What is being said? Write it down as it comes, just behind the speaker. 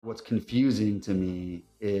what's confusing to me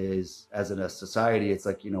is, as in a society, it's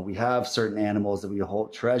like, we have certain animals that we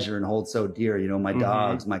treasure and hold so dear, my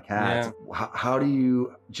dogs, my cats. Yeah. How do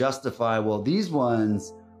you justify, well, these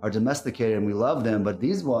ones are domesticated and we love them, but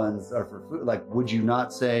these ones are for food? Like, would you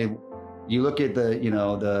not say, you look at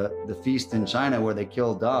the feast in China where they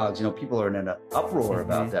kill dogs, people are in an uproar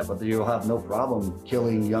about that, but you'll have no problem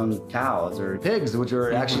killing young cows or pigs, which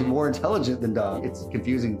are actually more intelligent than dogs. It's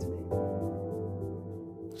confusing to me.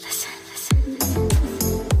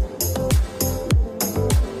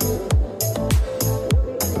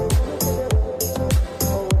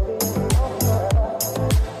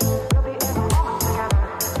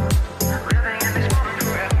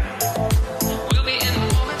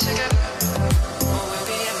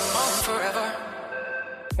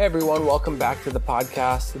 Hey everyone, welcome back to the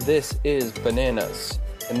podcast. This is Bananas,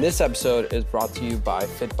 and this episode is brought to you by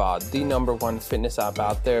Fitbod, the #1 fitness app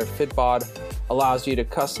out there. Fitbod allows you to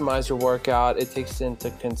customize your workout. It takes into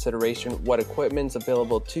consideration what equipment's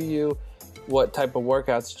available to you, what type of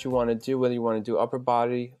workouts that you want to do, whether you want to do upper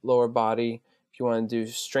body, lower body, if you want to do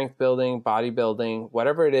strength building, bodybuilding,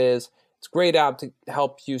 whatever it is. It's a great app to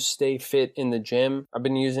help you stay fit in the gym. I've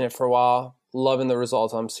been using it for a while, loving the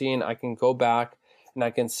results I'm seeing. I can go back and I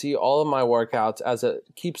can see all of my workouts as it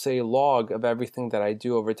keeps a log of everything that I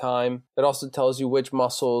do over time. It also tells you which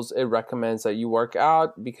muscles it recommends that you work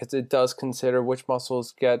out, because it does consider which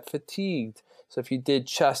muscles get fatigued. So if you did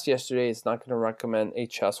chest yesterday, it's not going to recommend a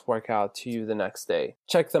chest workout to you the next day.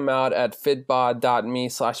 Check them out at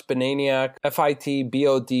fitbod.me/bananiac,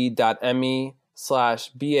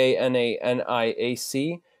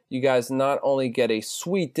 fitbod.me/BANANIAC. You guys not only get a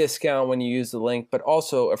sweet discount when you use the link, but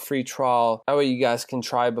also a free trial. That way you guys can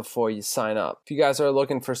try before you sign up. If you guys are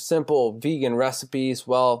looking for simple vegan recipes,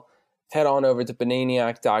 well, head on over to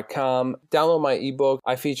bananiac.com. Download my ebook.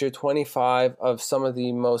 I feature 25 of some of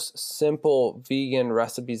the most simple vegan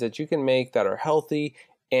recipes that you can make that are healthy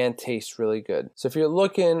and taste really good. So if you're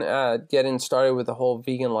looking at getting started with the whole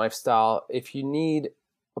vegan lifestyle, if you need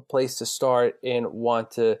a place to start and want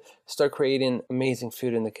to start creating amazing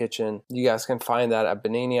food in the kitchen, you guys can find that at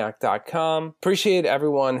bananiac.com. Appreciate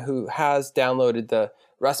everyone who has downloaded the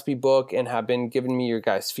recipe book and have been giving me your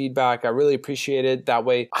guys' feedback. I really appreciate it. That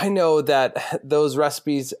way I know that those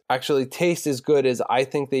recipes actually taste as good as I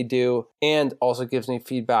think they do, and also gives me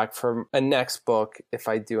feedback for a next book if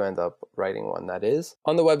I do end up writing one, that is.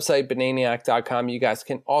 On the website, bananiac.com, you guys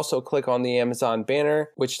can also click on the Amazon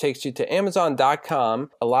banner, which takes you to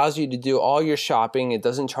amazon.com, allows you to do all your shopping. It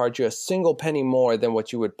doesn't charge you a single penny more than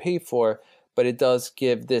what you would pay for, but it does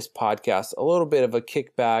give this podcast a little bit of a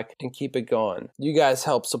kickback and keep it going. You guys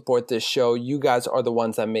help support this show. You guys are the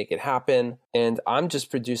ones that make it happen, and I'm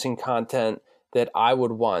just producing content that I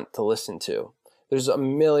would want to listen to. There's a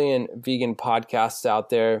million vegan podcasts out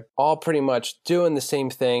there, all pretty much doing the same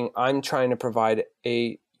thing. I'm trying to provide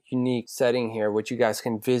a unique setting here, which you guys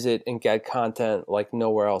can visit and get content like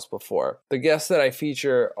nowhere else before. The guests that I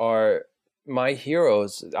feature are my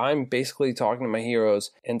heroes. I'm basically talking to my heroes,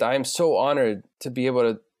 and I'm so honored to be able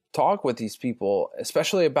to talk with these people,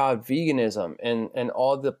 especially about veganism and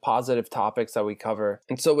all the positive topics that we cover.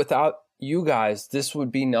 And so without you guys, this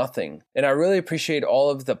would be nothing. And I really appreciate all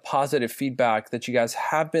of the positive feedback that you guys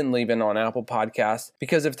have been leaving on Apple Podcasts,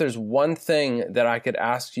 because if there's one thing that I could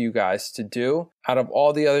ask you guys to do out of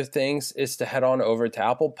all the other things, is to head on over to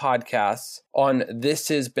Apple Podcasts on This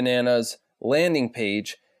Is Bananas landing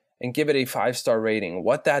page and give it a 5-star rating.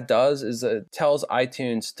 What that does is it tells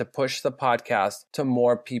iTunes to push the podcast to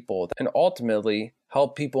more people and ultimately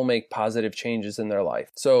help people make positive changes in their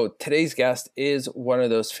life. So today's guest is one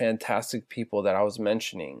of those fantastic people that I was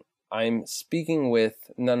mentioning. I'm speaking with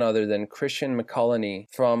none other than Christian McCulloughney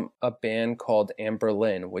from a band called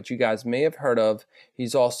Anberlin, which you guys may have heard of.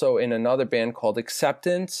 He's also in another band called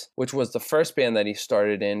Acceptance, which was the first band that he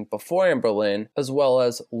started in before Anberlin, as well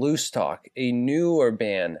as Loose Talk, a newer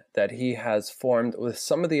band that he has formed with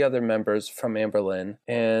some of the other members from Anberlin.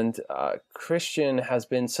 And Christian has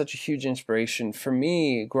been such a huge inspiration for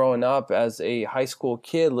me growing up as a high school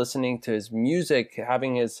kid, listening to his music,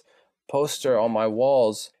 having his poster on my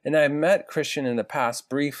walls. And I met Christian in the past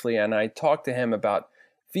briefly, and I talked to him about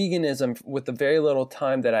veganism with the very little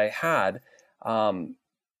time that I had. And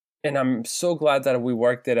I'm so glad that we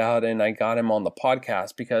worked it out and I got him on the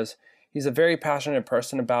podcast, because he's a very passionate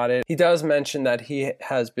person about it. He does mention that he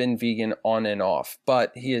has been vegan on and off,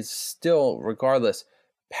 but he is still, regardless,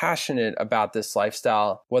 passionate about this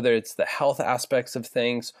lifestyle, whether it's the health aspects of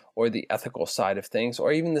things or the ethical side of things,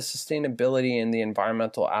 or even the sustainability and the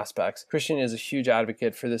environmental aspects. Christian is a huge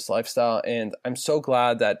advocate for this lifestyle, and I'm so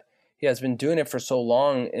glad that he has been doing it for so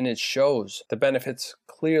long, and it shows. The benefits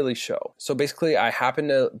clearly show. So basically, I happened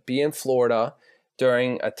to be in Florida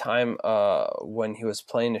during a time when he was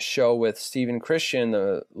playing a show with Stephen Christian,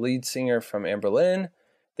 the lead singer from Anberlin.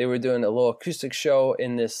 They were doing a little acoustic show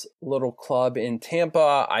in this little club in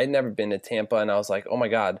Tampa. I'd never been to Tampa, and I was like, oh my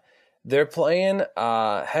God, they're playing.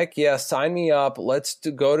 Heck yeah, sign me up. Let's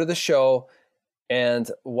go to the show.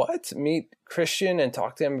 And meet Christian and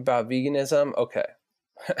talk to him about veganism? Okay,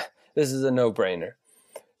 this is a no-brainer.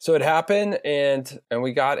 So it happened, and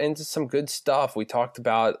we got into some good stuff. We talked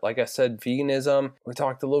about, like I said, veganism. We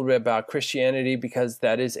talked a little bit about Christianity, because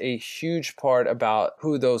that is a huge part about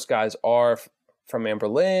who those guys are from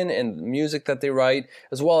Anberlin and the music that they write,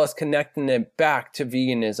 as well as connecting it back to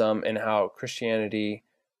veganism and how Christianity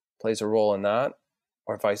plays a role in that,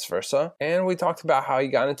 or vice versa. And we talked about how he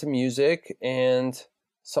got into music and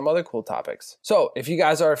some other cool topics. So if you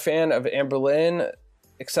guys are a fan of Anberlin,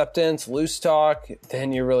 Acceptance, Loose Talk,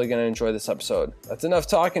 then you're really going to enjoy this episode. That's enough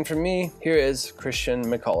talking from me. Here is Christian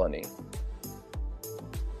McCulloughy.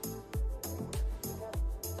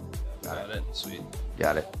 Got it. Sweet.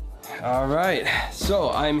 Got it. All right.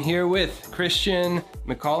 So I'm here with Christian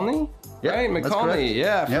McCulloughy. Yep, right? McCulloughy.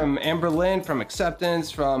 Yeah. Yep. From Anberlin, from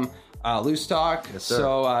Acceptance, from Loose Talk. Yes, sir.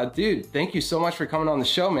 So, dude, thank you so much for coming on the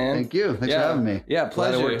show, man. Thank you. Thanks for having me. Yeah,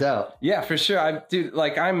 pleasure. Glad it worked out. Yeah, for sure.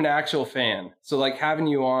 I'm an actual fan. So, like, having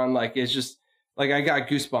you on, like, it's just, like, I got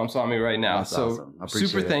goosebumps on me right now. That's so, awesome. I appreciate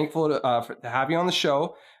super it. thankful to have you on the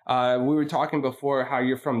show. We were talking before how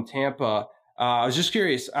you're from Tampa. I was just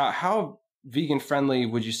curious, how vegan friendly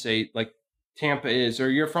would you say, like, Tampa is? Or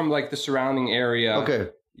you're from, like, the surrounding area? Okay.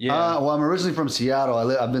 Yeah. Well, I'm originally from Seattle.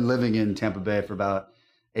 I've been living in Tampa Bay for about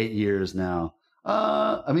 8 years now.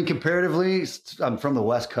 I mean, comparatively, I'm from the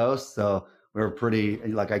West Coast, so we're pretty,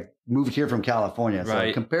 like, I moved here from California. So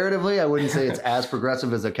Right. comparatively, I wouldn't say it's as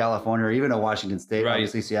progressive as a California or even a Washington State, Right.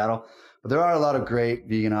 obviously Seattle. But there are a lot of great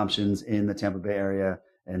vegan options in the Tampa Bay area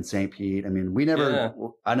and St. Pete. I mean,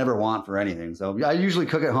 I never want for anything. So I usually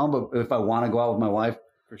cook at home, but if I want to go out with my wife,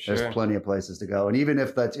 For sure. there's plenty of places to go. And even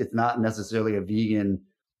if it's not necessarily a vegan,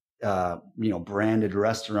 branded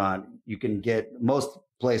restaurant, you can get most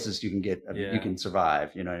places you can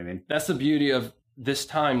survive. You know what I mean? That's the beauty of this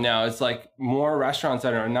time now. It's like more restaurants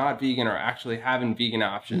that are not vegan are actually having vegan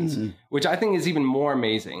options, which I think is even more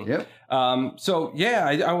amazing. Yep. So yeah,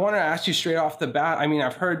 I want to ask you straight off the bat. I mean,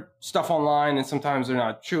 I've heard stuff online and sometimes they're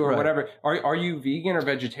not true or Right. whatever. Are you vegan or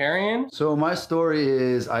vegetarian? So my story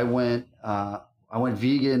is I went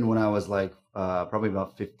vegan when I was like probably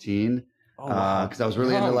about 15. Because I was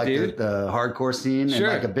really into like the hardcore scene. Sure.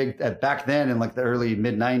 And like back then in like the early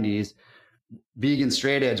mid 90s, vegan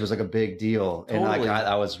straight edge was like a big deal. Totally. And like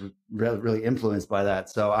I was really influenced by that.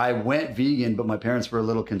 So I went vegan, but my parents were a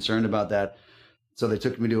little concerned about that. So they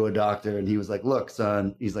took me to a doctor and he was like, look,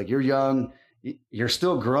 son, he's like, you're young, you're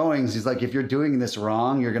still growing. He's like, if you're doing this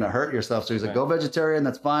wrong, you're going to hurt yourself. So he's like, go vegetarian.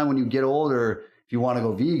 That's fine. When you get older, if you want to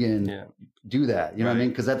go vegan, do that. You know what I mean?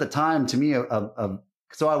 Because at the time, to me,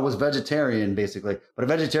 so I was vegetarian basically, but a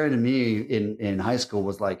vegetarian to me in high school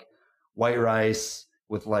was like white rice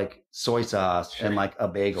with like soy sauce and like a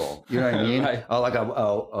bagel. You know what I mean? Right.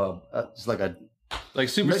 Just like a Like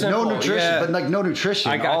super like simple. no nutrition, but like no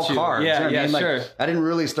nutrition. I got all you. carbs. Yeah, you know what I mean? Like, sure. I didn't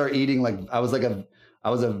really start eating like I was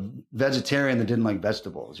a vegetarian that didn't like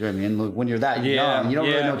vegetables. You know what I mean? Like, when you're that young, you don't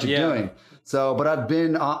really know what you're doing. So, but I've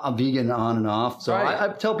been a vegan on and off. So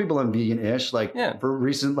I tell people I'm vegan-ish. Like for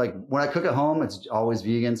recent, like when I cook at home, it's always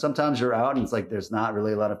vegan. Sometimes you're out and it's like there's not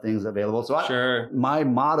really a lot of things available. So my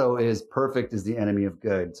motto is perfect is the enemy of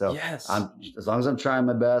good. So as long as I'm trying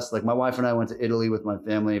my best. Like my wife and I went to Italy with my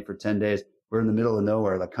family for 10 days. We're in the middle of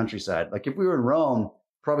nowhere, like countryside. Like if we were in Rome,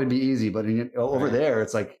 probably be easy. But over there,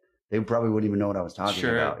 it's like they probably wouldn't even know what I was talking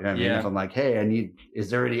about. You know what I mean? If I'm like, hey, is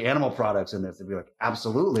there any animal products in this? They'd be like,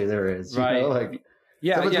 absolutely there is. You know? Like,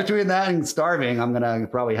 so between that and starving, I'm going to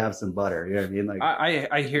probably have some butter. You know what I mean? Like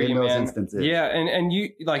I hear you, man. Instances. Yeah. And you,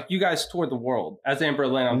 like you guys toured the world as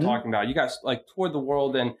Anberlin I'm talking about. You guys like toured the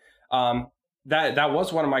world. And that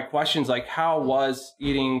was one of my questions. Like how was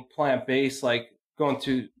eating plant-based, like going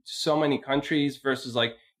to so many countries versus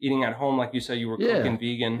like eating at home, like you said, you were cooking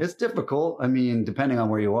vegan. It's difficult. I mean, depending on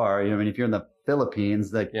where you are. I mean, if you're in the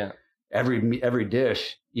Philippines, like every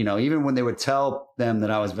dish, even when they would tell them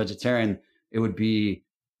that I was vegetarian, it would be,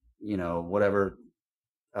 whatever,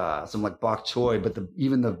 some like bok choy, but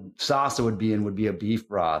even the sauce it would be in would be a beef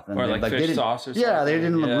broth, and or like fish sauce or something. Yeah, they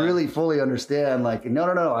didn't really fully understand. Like, no,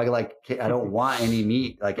 I don't want any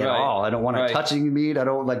meat like at all. I don't want to touch any meat. I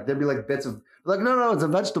don't like. There'd be like bits of. Like, no, it's a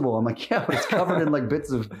vegetable. I'm like, yeah, but it's covered in like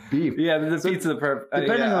bits of beef. Yeah, the pizza.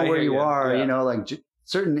 Depending on where you are, like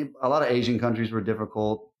a lot of Asian countries were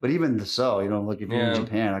difficult, but even so, you know, like if you're in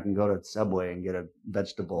Japan, I can go to Subway and get a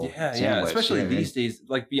vegetable sandwich. Yeah, especially these days,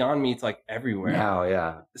 like Beyond Meat's like everywhere. Now,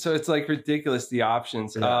 yeah. So it's like ridiculous, the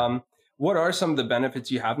options. Yeah. What are some of the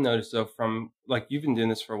benefits you have noticed though from, like, you've been doing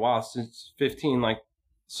this for a while, since 15, like,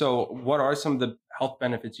 so what are some of the health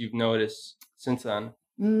benefits you've noticed since then?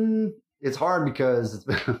 It's hard because it's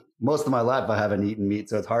been most of my life I haven't eaten meat,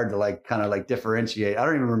 so it's hard to like kind of like differentiate. I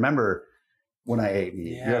don't even remember when I ate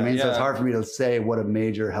meat. You know what I mean? So it's hard for me to say what a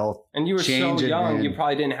major health And you were so young, you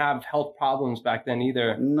probably didn't have health problems back then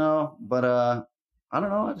either. No, but I don't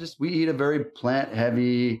know. We eat a very plant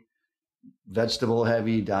heavy, vegetable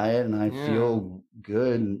heavy diet, and I feel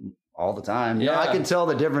good all the time. Yeah, I can tell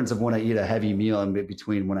the difference of when I eat a heavy meal in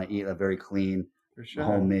between when I eat a very clean,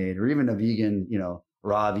 homemade, or even a vegan, you know,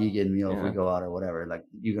 raw vegan meal if we go out or whatever. Like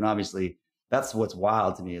you can obviously, that's what's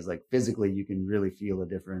wild to me is like physically you can really feel a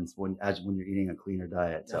difference when you're eating a cleaner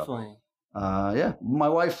diet. Definitely. So, my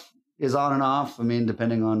wife is on and off. I mean,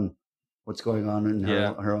 depending on what's going on in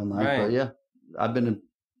her own life. Right. But I've been a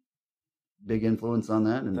big influence on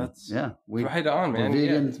that. And that's we right on, man. We're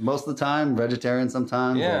vegans most of the time, vegetarian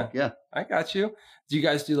sometimes. Yeah. I got you. Do you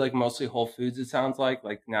guys do like mostly whole foods? It sounds like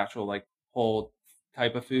natural, like whole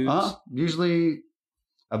type of foods. Usually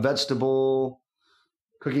a vegetable.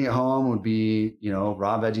 Cooking at home would be, you know,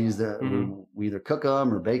 raw veggies that we either cook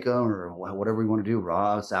them or bake them or whatever we want to do.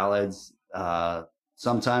 Raw salads,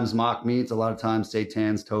 sometimes mock meats, a lot of times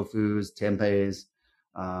seitans, tofus, tempehs.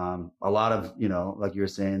 A lot of, you know, like you were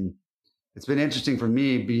saying, it's been interesting for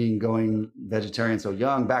me going vegetarian so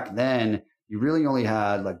young. Back then, you really only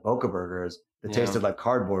had like Boca burgers that tasted like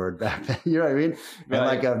cardboard back then. You know what I mean? Right. And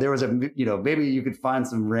like there was maybe you could find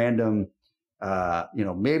some random.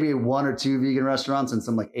 Maybe one or two vegan restaurants and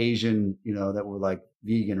some like Asian, you know, that were like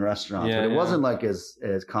vegan restaurants, but it wasn't like as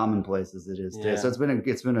commonplace as it is today. So it's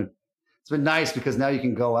been nice because now you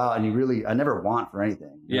can go out and I never want for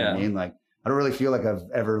anything. You know what I mean? Like, I don't really feel like I've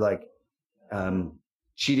ever like,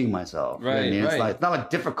 cheating myself. Right. You know what I mean? It's not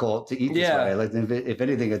like difficult to eat this way. Like if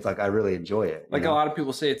anything, it's like, I really enjoy it. Like a lot of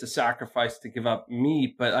people say it's a sacrifice to give up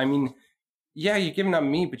meat, but I mean, yeah, you're giving up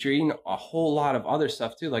meat, but you're eating a whole lot of other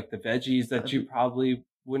stuff too, like the veggies that you probably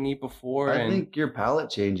wouldn't eat before. I think your palate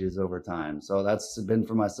changes over time. So that's been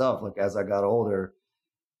for myself. Like as I got older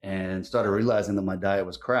and started realizing that my diet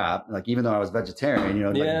was crap, like even though I was vegetarian, you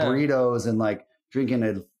know, like burritos and like drinking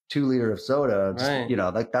a 2 liter of soda, just, you know,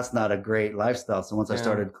 like that's not a great lifestyle. So once I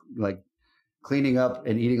started like cleaning up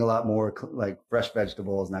and eating a lot more like fresh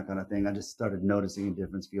vegetables and that kind of thing, I just started noticing a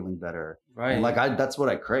difference, feeling better. Right. And like that's what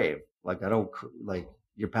I crave. Like I don't like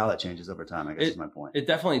your palate changes over time, I guess is my point. It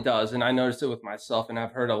definitely does. And I noticed it with myself, and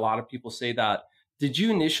I've heard a lot of people say that. Did you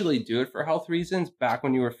initially do it for health reasons back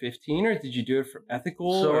when you were 15, or did you do it for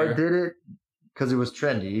ethical? So I did it because it was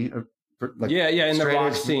trendy. In the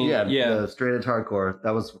rock scene. The straight edge hardcore.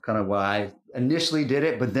 That was kind of why I initially did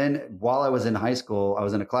it. But then while I was in high school, I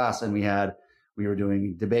was in a class and we were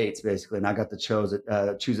doing debates basically, and I got to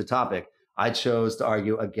choose a topic. I chose to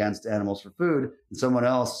argue against animals for food, and someone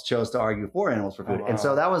else chose to argue for animals for food. Oh, wow. And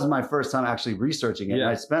so that was my first time actually researching it. And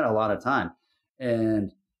I spent a lot of time.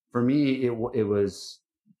 And for me, it was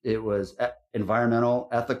environmental,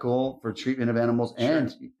 ethical for treatment of animals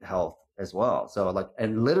and health as well. So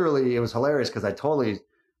and literally it was hilarious because I totally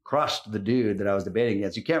crushed the dude that I was debating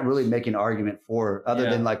against. You can't really make an argument for other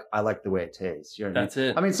than like, I like the way it tastes. You know what I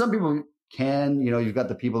mean? I mean, some people can, you know, you've got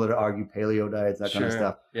the people that argue paleo diets, that kind of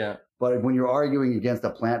stuff. Yeah. But when you're arguing against a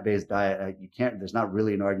plant-based diet, you can't, there's not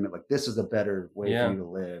really an argument like this is a better way for you to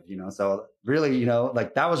live, you know? So really, you know,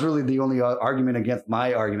 like that was really the only argument against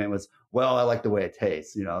my argument was, well, I like the way it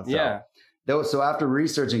tastes, you know? So, so after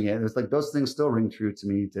researching it, it's like those things still ring true to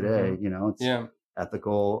me today, you know? It's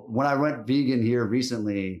ethical. When I went vegan here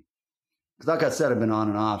recently, because like I said, I've been on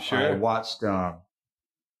and off. I watched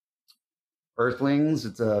Earthlings.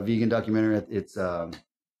 It's a vegan documentary. It's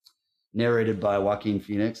narrated by Joaquin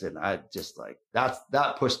Phoenix, and I just like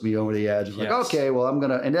that pushed me over the edge. Like, okay, well, I'm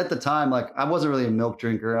gonna. And at the time, like I wasn't really a milk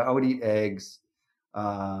drinker. I would eat eggs,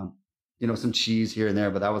 you know, some cheese here and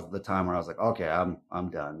there. But that was the time where I was like, okay, I'm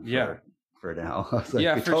done. For now. I was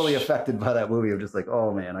like totally affected by that movie. I'm just like,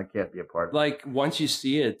 oh man, I can't be a part of it. Like once you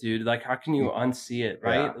see it, dude, like how can you unsee it,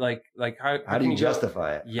 right? Like how do you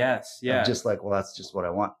justify it? Yes, yeah. I'm just like, well, that's just what I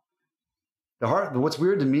want. What's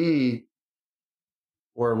weird to me,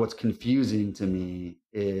 or what's confusing to me,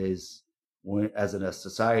 is as in a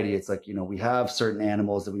society, it's like, you know, we have certain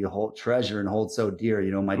animals that we treasure and hold so dear.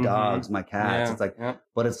 You know, my dogs, my cats. It's like,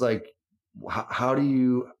 but it's like, how do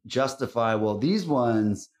you justify? Well, these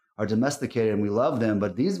ones are domesticated and we love them,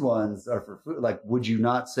 but these ones are for food. Like, would you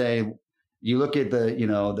not say you look at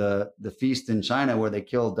the feast in China where they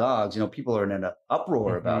kill dogs, people are in an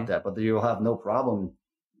uproar about that, but you'll have no problem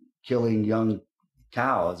killing young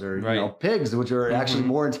cows or, pigs, which are actually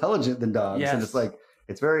more intelligent than dogs. Yes. And it's like,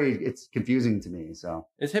 it's confusing to me. So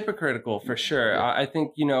it's hypocritical for sure. Yeah. I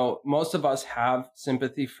think, most of us have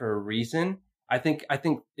sympathy for a reason. I think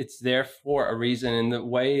it's there for a reason, in the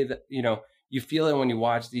way that, you feel it when you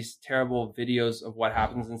watch these terrible videos of what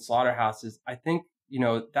happens in slaughterhouses. I think,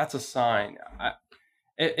 that's a sign.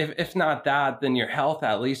 If not that, then your health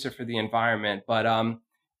at least, or for the environment. But,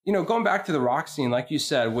 going back to the rock scene, like you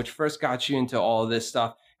said, which first got you into all of this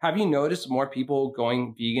stuff, have you noticed more people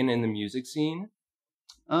going vegan in the music scene?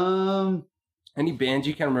 Any bands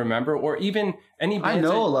you can remember, or even any bands? I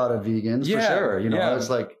know a lot of vegans for sure. It's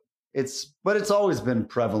like, but it's always been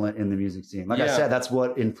prevalent in the music scene. Like I said, that's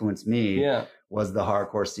what influenced me was the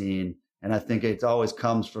hardcore scene. And I think it always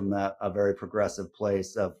comes from a very progressive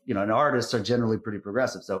place of, and artists are generally pretty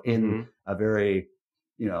progressive. So in a very,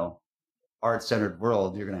 art-centered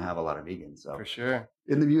world, you're going to have a lot of vegans. So for sure.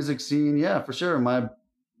 In the music scene, yeah, for sure.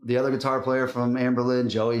 The other guitar player from Anberlin,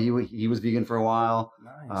 Joey, he was vegan for a while.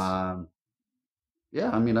 Nice.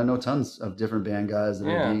 I know tons of different band guys that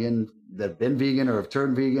are vegan, that have been vegan or have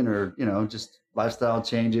turned vegan, or, just lifestyle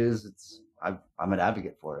changes. I'm an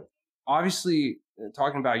advocate for it. Obviously,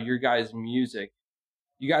 talking about your guys' music,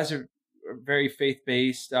 you guys are very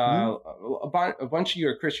faith-based. A bunch of you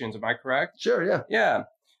are Christians, am I correct? Sure, yeah. Yeah.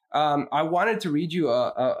 I wanted to read you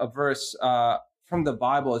a verse from the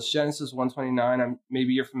Bible. It's Genesis 1:29.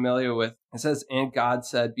 Maybe you're familiar with. It says, "And God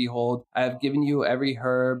said, Behold, I have given you every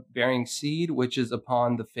herb bearing seed, which is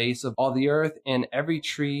upon the face of all the earth, and every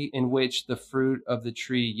tree in which the fruit of the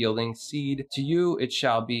tree yielding seed. To you it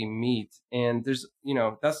shall be meat." And there's,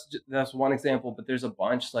 that's one example, but there's a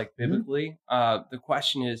bunch, like biblically. The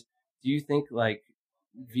question is, do you think like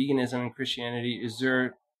veganism and Christianity, is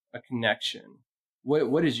there a connection?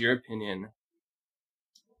 What is your opinion?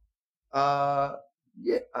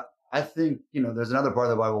 I think, there's another part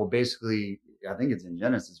of the Bible, basically, I think it's in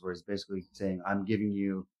Genesis, where it's basically saying,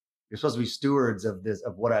 you're supposed to be stewards of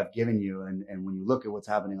what I've given you. And when you look at what's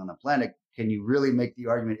happening on the planet, can you really make the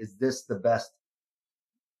argument, is this the best?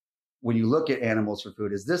 When you look at animals for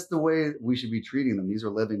food, is this the way we should be treating them? These are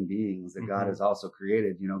living beings that God has also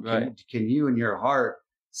created. Can you in your heart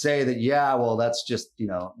say that, well, that's just,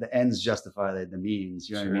 the ends justify the means.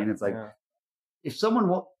 You know what I mean? It's like, if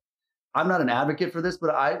someone I'm not an advocate for this,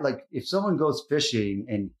 but if someone goes fishing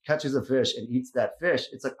and catches a fish and eats that fish,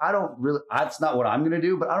 it's like, that's not what I'm going to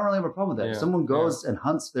do, but I don't really have a problem with that. If someone goes and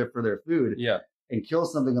hunts for their food and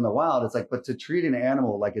kills something in the wild, it's like, but to treat an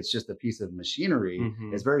animal like it's just a piece of machinery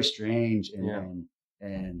is very strange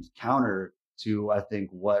and counter to, I think,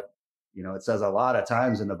 what, it says a lot of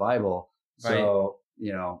times in the Bible. So,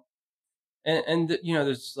 and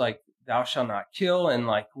there's like, thou shalt not kill, and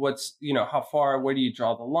like, what's, where do you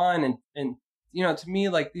draw the line? And to me,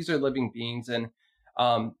 like, these are living beings, and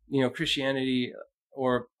Christianity,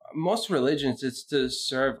 or most religions, it's to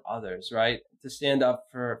serve others, right? To stand up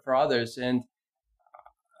for others. And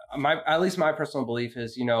at least my personal belief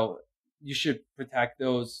is, you should protect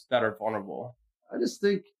those that are vulnerable. I just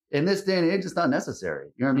think in this day and age, it's not necessary.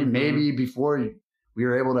 You know what I mean? Maybe before we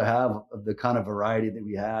were able to have the kind of variety that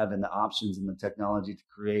we have, and the options and the technology to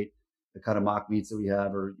create the kind of mock meats that we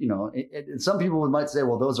have, or, and some people might say,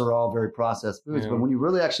 well, those are all very processed foods. But when you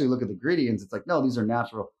really actually look at the ingredients, it's like, no, these are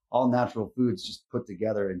all natural foods just put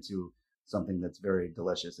together into something that's very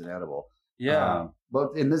delicious and edible. Yeah.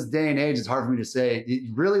 But in this day and age, it's hard for me to say.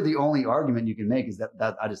 Really, the only argument you can make is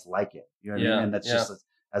that I just like it. You know what I mean? And that's just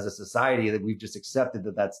as a society that we've just accepted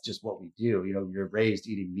that that's just what we do. You're raised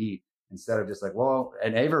eating meat instead of just like, well,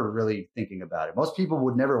 and ever really thinking about it. Most people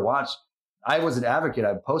would never watch. I was an advocate.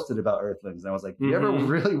 I posted about Earthlings, and I was like, you ever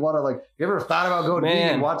really want to, you ever thought about going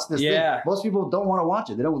vegan and watch this thing? Most people don't want to watch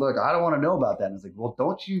it. They don't I don't want to know about that. And it's like, well,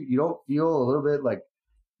 you don't feel a little bit like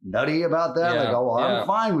nutty about that? I'm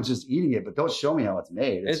fine with just eating it, but don't show me how it's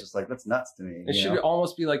made. It's just like, that's nuts to me. It should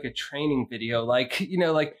almost be like a training video. Like,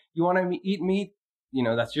 like, you want to eat meat,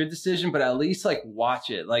 that's your decision, but at least like watch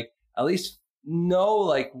it. Like, at least know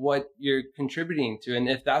like what you're contributing to. And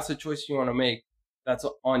if that's a choice you want to make, that's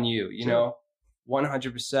on you, know,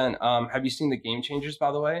 100%. Have you seen The Game Changers,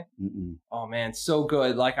 by the way? Mm-mm. Oh man, so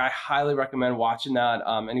good. Like, I highly recommend watching that.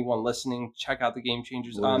 Anyone listening, check out The Game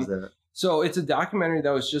Changers. What is that? So it's a documentary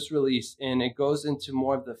that was just released, and it goes into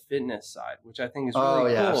more of the fitness side, which I think is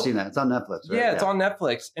really cool. I've seen that. It's on Netflix, right? Yeah, it's on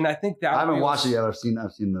Netflix. And I think that I haven't watched it yet. I've seen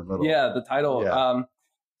the little. Yeah, the title. Yeah.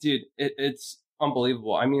 Dude, it's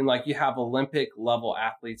unbelievable. I mean, like you have Olympic level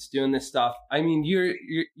athletes doing this stuff. I mean,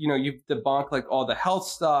 you've debunked like all the health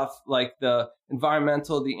stuff, like the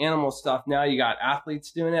environmental, the animal stuff. Now you got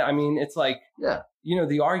athletes doing it. I mean, it's like,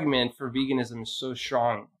 the argument for veganism is so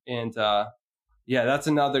strong. And that's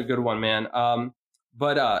another good one, man.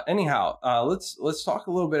 But anyhow, let's talk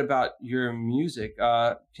a little bit about your music.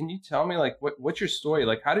 Can you tell me like what's your story?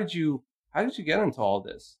 Like how did you get into all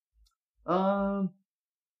this?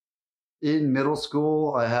 In middle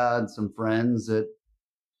school, I had some friends that,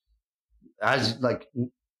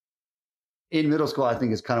 in middle school, I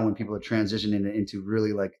think is kind of when people are transitioning into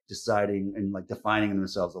really like deciding and like defining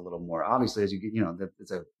themselves a little more. Obviously, as you get, you're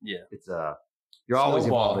always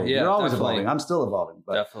evolving. Yeah, you're always evolving. I'm still evolving,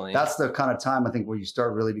 but that's the kind of time I think where you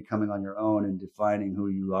start really becoming on your own and defining who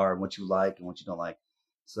you are and what you like and what you don't like.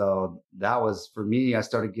 So that was for me. I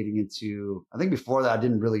started getting into. I think before that, I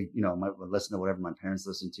didn't really, listen to whatever my parents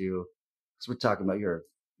listened to. Because we're talking about you're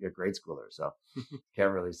a grade schooler, so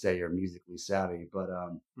can't really say you're musically savvy. But I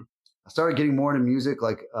started getting more into music,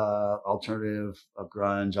 like alternative,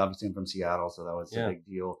 grunge. Obviously, I'm from Seattle, so that was a big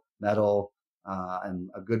deal. Metal, and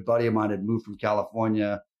a good buddy of mine had moved from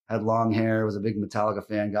California, had long hair, was a big Metallica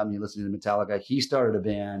fan, got me listening to Metallica. He started a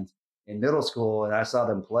band in middle school, and I saw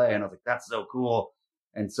them play, and I was like, "That's so cool!"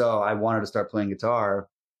 And so I wanted to start playing guitar.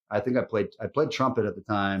 I think I played trumpet at the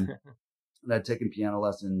time, and I'd taken piano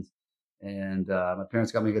lessons. And my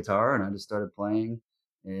parents got me a guitar, and I just started playing,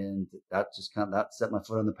 and that set my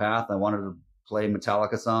foot on the path. I wanted to play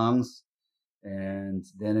Metallica songs, and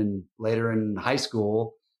then later in high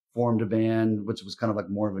school, formed a band, which was kind of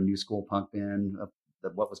like more of a new school punk band of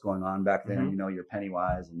what was going on back then. Mm-hmm. Your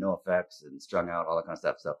Pennywise and NoFX and Strung Out, all that kind of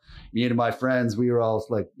stuff. So me and my friends, we were all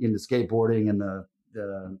like into skateboarding and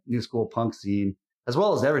the new school punk scene, as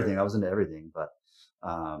well as everything. I was into everything, but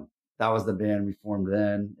that was the band we formed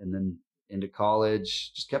then, and then into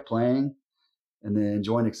college, just kept playing, and then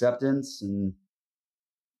joined Acceptance and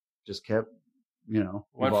just kept,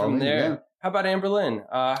 went from there. Yeah. How about Anberlin?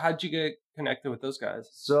 How'd you get connected with those guys?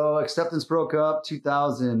 So Acceptance broke up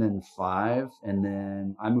 2005, and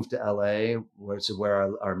then I moved to LA,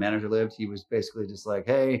 where our manager lived. He was basically just like,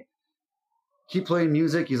 "Hey, keep playing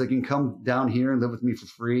music." He's like, "You can come down here and live with me for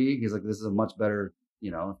free." He's like, "This is a much better,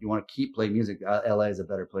 if you want to keep playing music, LA is a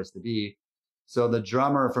better place to be." So the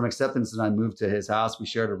drummer from Acceptance and I moved to his house. We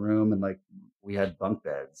shared a room, and like we had bunk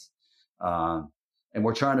beds. And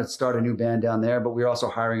we're trying to start a new band down there, but we were also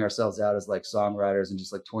hiring ourselves out as like songwriters and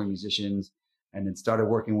just like touring musicians. And then started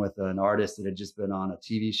working with an artist that had just been on a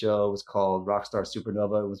TV show. It was called Rockstar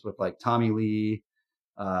Supernova. It was with like Tommy Lee,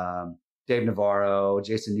 Dave Navarro,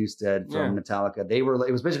 Jason Newsted from Metallica. It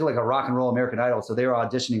was basically like a rock and roll American Idol. So they were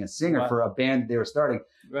auditioning a singer for a band they were starting.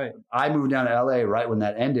 Right. I moved down to LA right when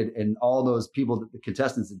that ended, and all those people, the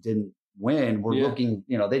contestants that didn't win, were looking,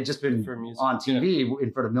 they'd just been on TV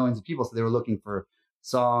in front of millions of people. So they were looking for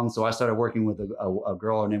songs. So I started working with a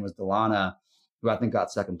girl. Her name was Delana, who I think got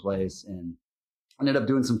second place, and ended up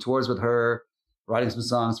doing some tours with her, writing some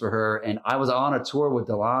songs for her. And I was on a tour with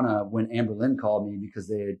Delana when Anberlin called me because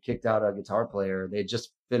they had kicked out a guitar player. They had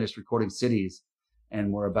just finished recording Cities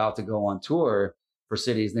and were about to go on tour for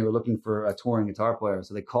Cities. And they were looking for a touring guitar player.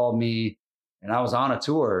 So they called me, and I was on a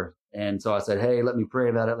tour. And so I said, "Hey, let me pray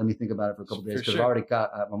about it. Let me think about it for a couple of days." Because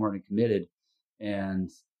I'm already committed. And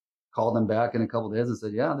called them back in a couple of days and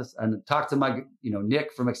said, and talked to my,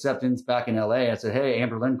 Nick from Acceptance back in LA. I said, "Hey,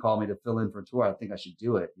 Anberlin called me to fill in for a tour. I think I should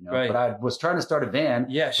do it." But I was trying to start a band,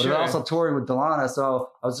 but also touring with Delana.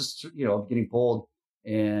 So I was just, getting pulled.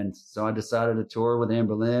 And so I decided to tour with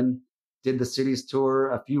Anberlin, did the Cities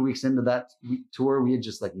tour. A few weeks into that tour, we had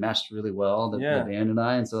just like meshed really well, the band and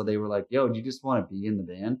I. And so they were like, "Yo, do you just want to be in the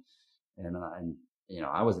band?" And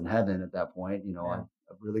I was in heaven at that point,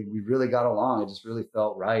 we really got along. It just really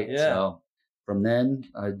felt right. Yeah. So from then,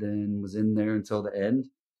 I then was in there until the end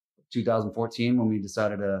of 2014 when we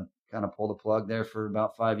decided to kind of pull the plug there for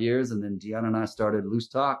about 5 years. And then Deanna and I started Loose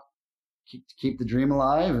Talk, keep the dream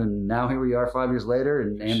alive. And now here we are 5 years later,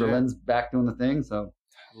 and Anberlin's back doing the thing. So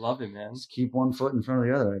I love it, man. Just keep one foot in front of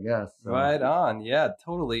the other, I guess. So. Right on. Yeah,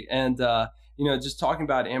 totally. And, just talking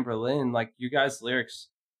about Anberlin, like you guys' lyrics,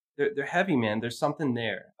 they're heavy, man. There's something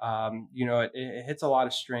there. It hits a lot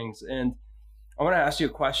of strings. And I want to ask you a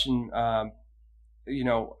question.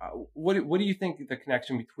 What do you think the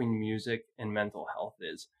connection between music and mental health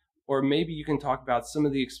is? Or maybe you can talk about some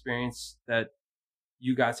of the experience that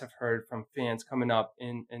you guys have heard from fans coming up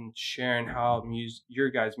and sharing how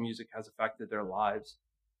your guys' music has affected their lives.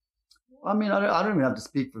 I mean, I don't even have to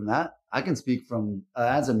speak from that. I can speak from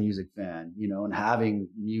as a music fan, and having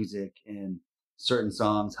music and certain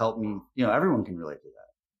songs help me. Everyone can relate to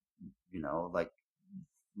that. like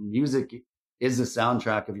music is the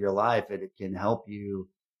soundtrack of your life, and it can help you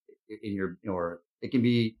or it can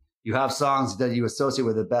be, you have songs that you associate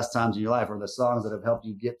with the best times in your life, or the songs that have helped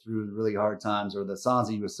you get through the really hard times, or the songs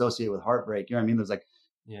that you associate with heartbreak. You know what I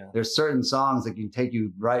mean? There's certain songs that can take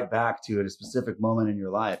you right back to at a specific moment in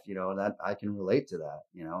your life, that I can relate to that,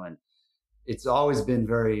 and it's always been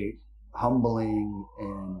very humbling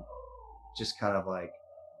and just kind of like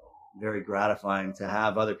very gratifying to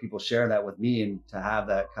have other people share that with me, and to have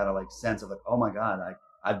that kind of like sense of like, oh my God,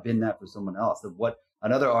 I've been that for someone else. Of what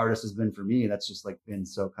another artist has been for me, that's just like been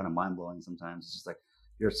so kind of mind blowing sometimes. It's just like,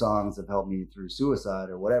 your songs have helped me through suicide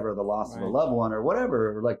or whatever, the loss of a loved one or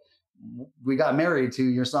whatever, or like, we got married to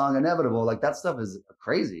your song Inevitable. Like, that stuff is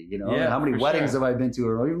crazy, how many weddings have I been to,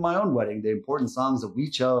 or even my own wedding, the important songs that we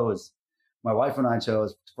chose, my wife and I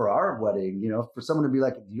chose for our wedding, for someone to be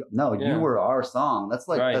like, you were our song. That's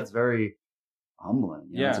like, that's very humbling.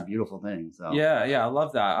 It's a beautiful thing. So I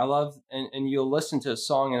love that. I love, and you'll listen to a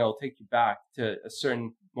song and it'll take you back to a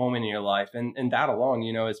certain moment in your life. And that alone,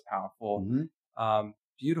 is powerful. Mm-hmm.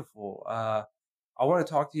 Beautiful. I want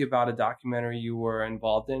to talk to you about a documentary you were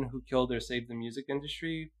involved in, Who Killed or Saved the Music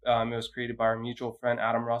Industry. It was created by our mutual friend,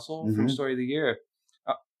 Adam Russell, mm-hmm. from Story of the Year.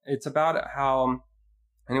 It's about how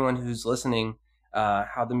anyone who's listening,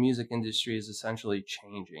 how the music industry is essentially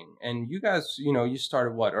changing. And you guys, you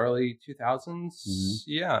started early 2000s? Mm-hmm.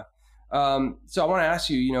 Yeah. So I want to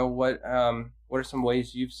ask you, what are some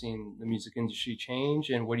ways you've seen the music industry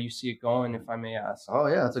change, and where do you see it going, if I may ask? Oh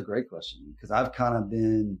yeah, that's a great question, because I've kind of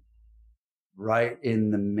been right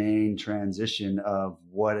in the main transition of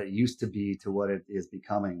what it used to be to what it is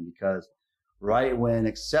becoming, because right when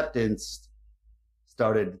acceptance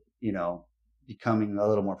started, becoming a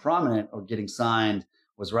little more prominent or getting signed,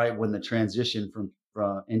 was right when the transition from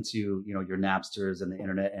into, your Napsters and the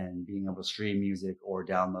internet and being able to stream music or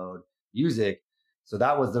download music. So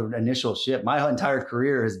that was the initial shift. My entire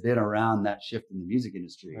career has been around that shift in the music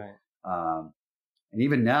industry. Right. And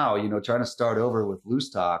even now, trying to start over with Loose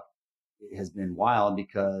Talk, it has been wild,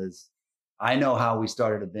 because I know how we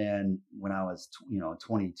started a band when I was,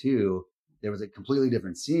 22. There was a completely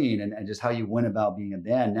different scene, and just how you went about being a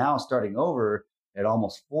band. Now, starting over at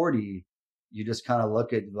almost 40, you just kind of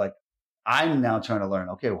look at, like, I'm now trying to learn,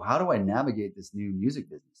 okay, well, how do I navigate this new music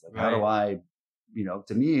business? Like, how do I,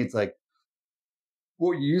 to me, it's like,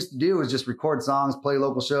 what you used to do is just record songs, play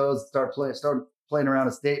local shows, start playing around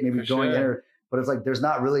a state, maybe going there. But it's like, there's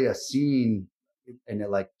not really a scene, and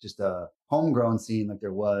like just a homegrown scene like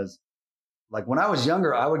there was. Like, when I was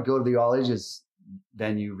younger, I would go to the all ages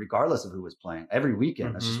venue regardless of who was playing every weekend.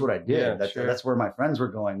 Mm-hmm. That's just what I did. That's where my friends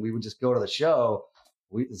were going. We would just go to the show.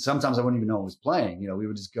 Sometimes I wouldn't even know who was playing. We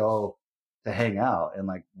would just go to hang out and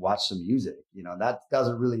like watch some music. That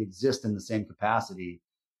doesn't really exist in the same capacity.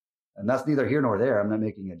 And that's neither here nor there. I'm not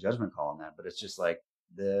making a judgment call on that, but it's just like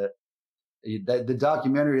the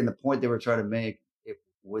documentary and the point they were trying to make, it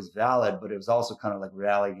was valid, but it was also kind of like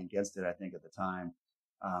rallying against it, I think, at the time.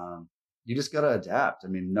 You just got to adapt. I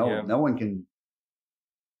mean, no one can,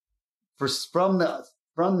 from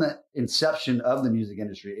the inception of the music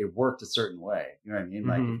industry, it worked a certain way. You know what I mean? Mm-hmm.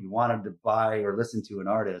 Like, if you wanted to buy or listen to an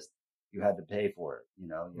artist, you had to pay for it.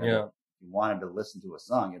 If you wanted to listen to a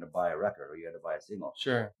song, you had to buy a record, or you had to buy a single.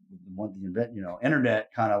 Sure.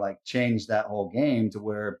 Internet kind of like changed that whole game to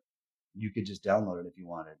where you could just download it if you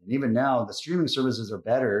wanted. And even now, the streaming services are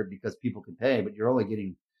better because people can pay, but you're only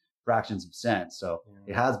getting fractions of cents. So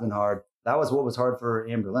it has been hard. That was what was hard for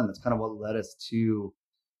Anberlin. That's kind of what led us to,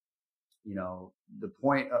 the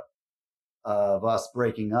point of us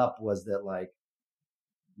breaking up was that, like,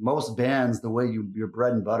 most bands, the way your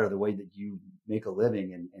bread and butter, the way that you make a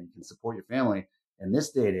living and can support your family in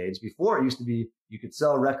this day and age. Before, it used to be you could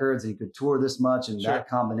sell records and you could tour this much, and that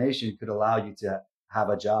combination could allow you to have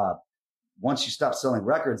a job. Once you stopped selling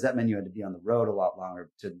records, that meant you had to be on the road a lot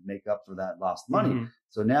longer to make up for that lost money. Mm-hmm.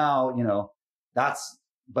 So now,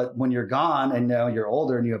 but when you're gone and now you're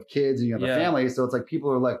older and you have kids and you have a family, so it's like people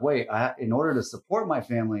are like, wait, in order to support my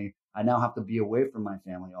family, I now have to be away from my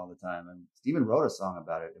family all the time. And Steven wrote a song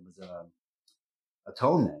about it. It was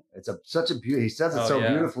Atonement. It's such a beauty. He says it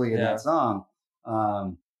beautifully in that song.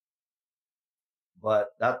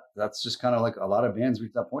 But that's just kind of like a lot of bands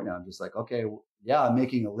reach that point now. I'm just like, okay, I'm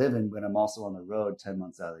making a living, but I'm also on the road 10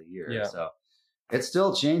 months out of the year. Yeah. So it's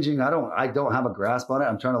still changing. I don't have a grasp on it.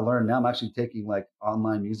 I'm trying to learn now. I'm actually taking like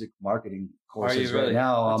online music marketing courses right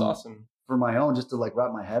now. That's awesome. For my own, just to like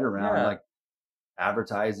wrap my head around like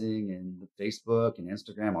advertising and Facebook and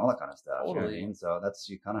Instagram, all that kind of stuff. Totally. You know what I mean? So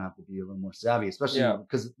you kind of have to be a little more savvy, especially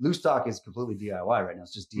because Loose Talk is completely DIY right now.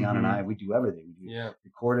 It's just Dion and I. We do everything. We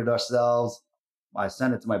record it ourselves. I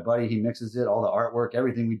send it to my buddy. He mixes it, all the artwork,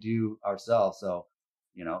 everything we do ourselves. So,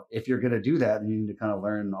 you know, if you're going to do that, then you need to kind of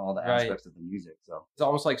learn all the aspects of the music. So it's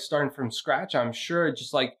almost like starting from scratch, I'm sure,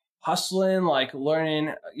 just like hustling, like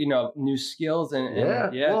learning, you know, new skills. And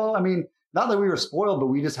Well, I mean, not that we were spoiled, but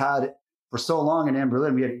we just had, for so long in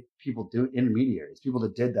Anberlin, we had people do intermediaries, people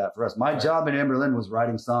that did that for us. My job in Anberlin was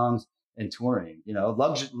writing songs and touring, you know,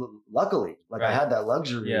 luckily, like I had that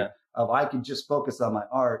luxury of I could just focus on my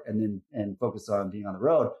art and focus on being on the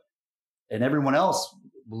road. And everyone else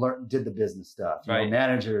did the business stuff, you know,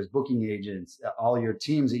 managers, booking agents, all your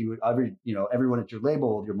teams that you would, everyone at your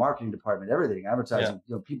label, your marketing department, everything, advertising,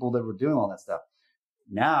 you know, people that were doing all that stuff.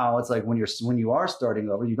 Now it's like when you are starting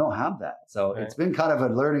over, you don't have that. So it's been kind of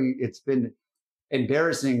a learning. It's been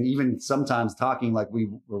embarrassing, even sometimes talking, like we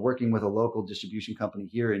were working with a local distribution company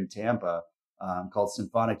here in Tampa called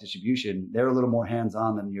Symphonic Distribution. They're a little more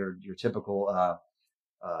hands-on than your typical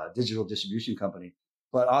digital distribution company.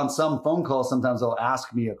 But on some phone calls, sometimes they'll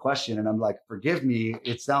ask me a question and I'm like, forgive me.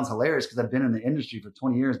 It sounds hilarious because I've been in the industry for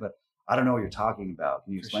 20 years, but I don't know what you're talking about.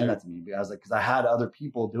 Can you explain that to me? I was like, because I had other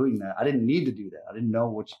people doing that. I didn't need to do that. I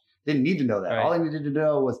didn't need to know that. All I needed to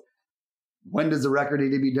know was, when does the record need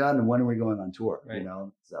to be done and when are we going on tour? You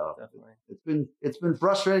know, so it's been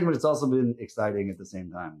frustrating, but it's also been exciting at the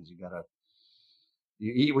same time because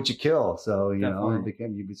you eat what you kill. So, you know,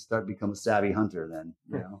 you become a savvy hunter then,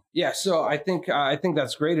 you know? Yeah. So I think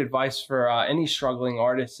that's great advice for any struggling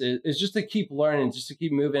artist is just to keep learning, just to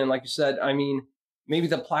keep moving. Like you said, I mean, maybe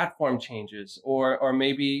the platform changes or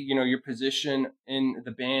maybe, you know, your position in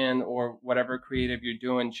the band or whatever creative you're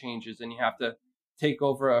doing changes and you have to take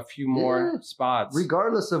over a few more spots.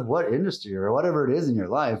 Regardless of what industry or whatever it is in your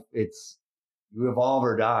life, you evolve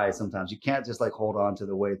or die sometimes. You can't just like hold on to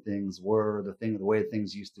the way things were, the way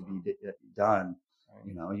things used to be done.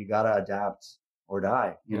 You know, you got to adapt or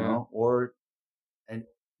die, you know, and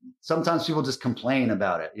sometimes people just complain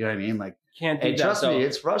about it. You know what I mean? Like, can't do that. Trust me,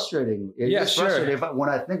 it's frustrating. It's frustrating. When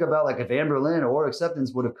I think about like if Anberlin or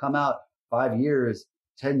Acceptance would have come out 5 years,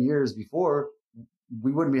 10 years before,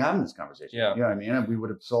 we wouldn't be having this conversation. You know what I mean? And we would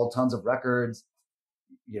have sold tons of records.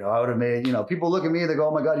 You know, I would have made, you know, people look at me, they go,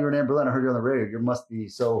 oh my God, you were in Anberlin. I heard you on the radio. You must be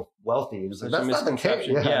so wealthy. And it's like, that's not the case.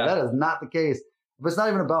 That is not the case. But it's not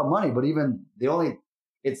even about money, but even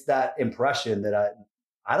it's that impression that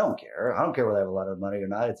I don't care. I don't care whether I have a lot of money or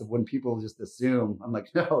not. It's when people just assume, I'm like,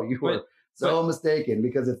 no, you were so mistaken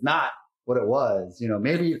because it's not what it was. You know,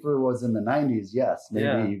 maybe if it was in the 90s, yes,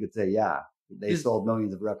 maybe you could say, they sold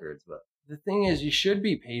millions of records, but. The thing is, you should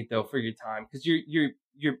be paid though for your time because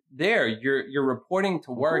you're there. You're reporting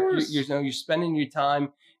to work. You're spending your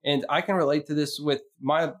time, and I can relate to this with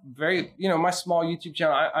my my small YouTube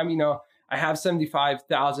channel. I have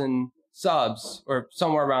 75,000 subs or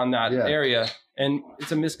somewhere around that area, and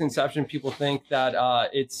it's a misconception. People think that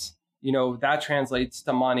it's that translates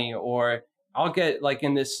to money, or I'll get like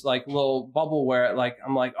in this like little bubble where like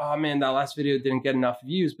I'm like, oh man, that last video didn't get enough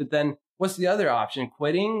views, but then. What's the other option?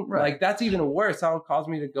 Quitting? Like that's even worse. That would cause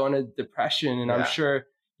me to go into depression. And I'm sure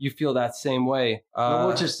you feel that same way. Well,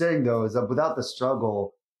 what you're saying though is that without the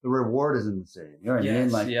struggle, the reward isn't the same. You know what I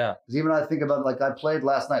mean? Like, because even I think about like I played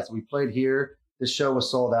last night. So we played here. This show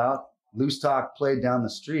was sold out. Loose Talk played down the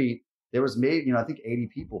street. There was I think 80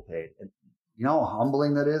 people paid. And you know how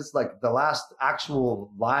humbling that is? Like the last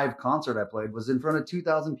actual live concert I played was in front of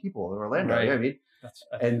 2,000 people in Orlando. You know what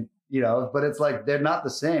I mean? But it's like they're not the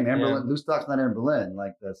same. Loose Talk's not Anberlin.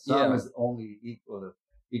 Like the sum is only equal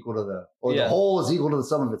to the whole is equal to the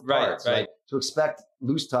sum of its parts. Like to expect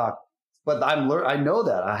Loose Talk, but I know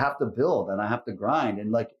that I have to build and I have to grind.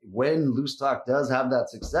 And like when Loose Talk does have that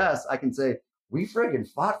success, I can say we friggin'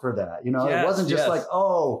 fought for that. You know, it wasn't just like,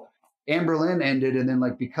 oh, Anberlin ended and then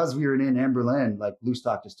like because we were in Anberlin, like Loose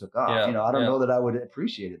Talk just took off. I don't know that I would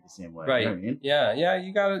appreciate it the same way. You know what I mean? Yeah.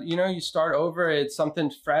 You gotta, you start over. It's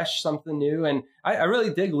something fresh, something new. And I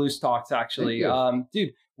really dig Loose Talks actually.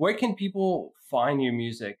 Dude, where can people find your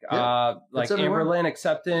music? Like Anberlin,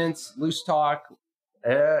 Acceptance, Loose Talk.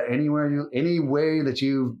 Any way that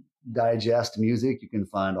you digest music, you can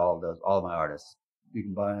find all of my artists. You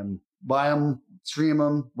can buy them, stream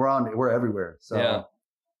them. We're everywhere. So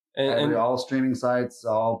and all streaming sites,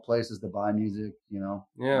 all places to buy music,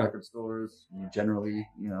 record stores, generally,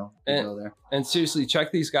 go there. And seriously,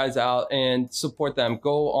 check these guys out and support them.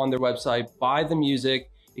 Go on their website, buy the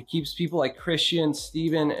music. It keeps people like Christian,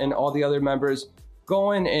 Steven, and all the other members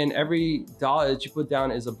going, and every dollar that you put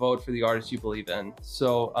down is a vote for the artist you believe in.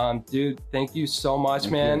 So, dude, thank you so much,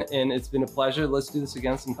 man. And it's been a pleasure. Let's do this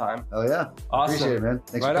again sometime. Oh, yeah. Awesome. Appreciate it, man.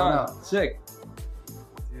 Thanks for coming out. Sick.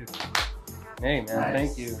 Dude. Hey, man,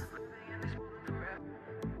 thank you.